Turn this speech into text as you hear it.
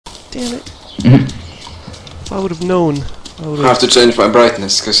Damn it. If I would have known, I would I have to change my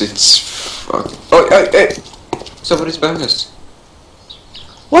brightness because it's fucking. Oh, hey! Somebody's behind us.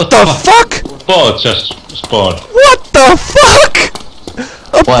 What the fuck? Boat just spawned. What the fuck?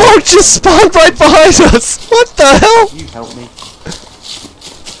 A boat just spawned right behind us! What the hell? You help me.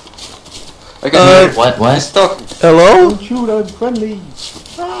 I can hear it. What? It's talking. Hello? Don't shoot, I'm friendly.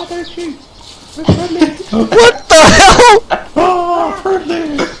 Ah, don't shoot. I'm friendly. What the hell? Ah,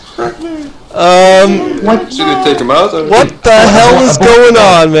 friendly. Friendly. Should we take him out or? What the hell is going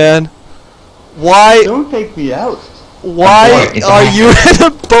on, man? Why? Don't take me out. Why are you in a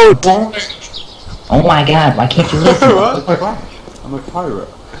boat? Oh my god, why can't you listen? What? I'm a pirate.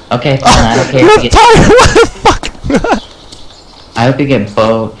 Okay, fine, I don't care You're if you a pirate? What the fuck? I hope you get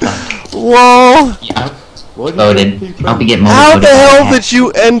boat. Whoa! What Voted. I hope you get more How voted the by hell half. did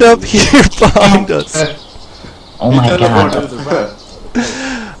you end up here behind us? Oh my god.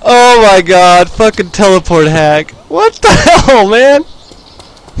 Oh my god, fucking teleport hack. What the hell, man?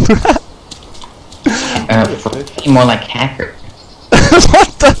 More like hacker.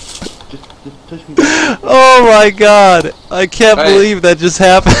 What the? Just touch me. Oh my god, I can't believe that just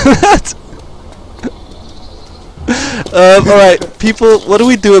happened. Alright, people, what do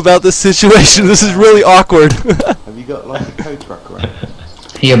we do about this situation? This is really awkward. Have you got like a tow truck around?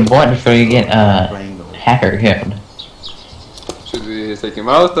 You abort before you get hacker killed. Should we take him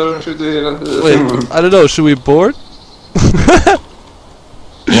out or should we? Wait, I don't know, should we board?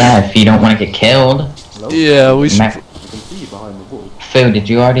 Yeah, if you don't want to get killed. Hello? Yeah, we should. I can see you behind the wall. Phil, did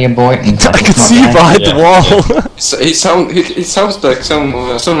you already abort? And I can see you behind the wall. He sounds like some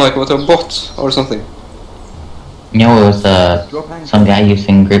like what a bot or something. You know, it was some guy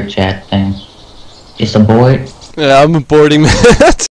using group chat thing. Just abort. Yeah, I'm a boarding man.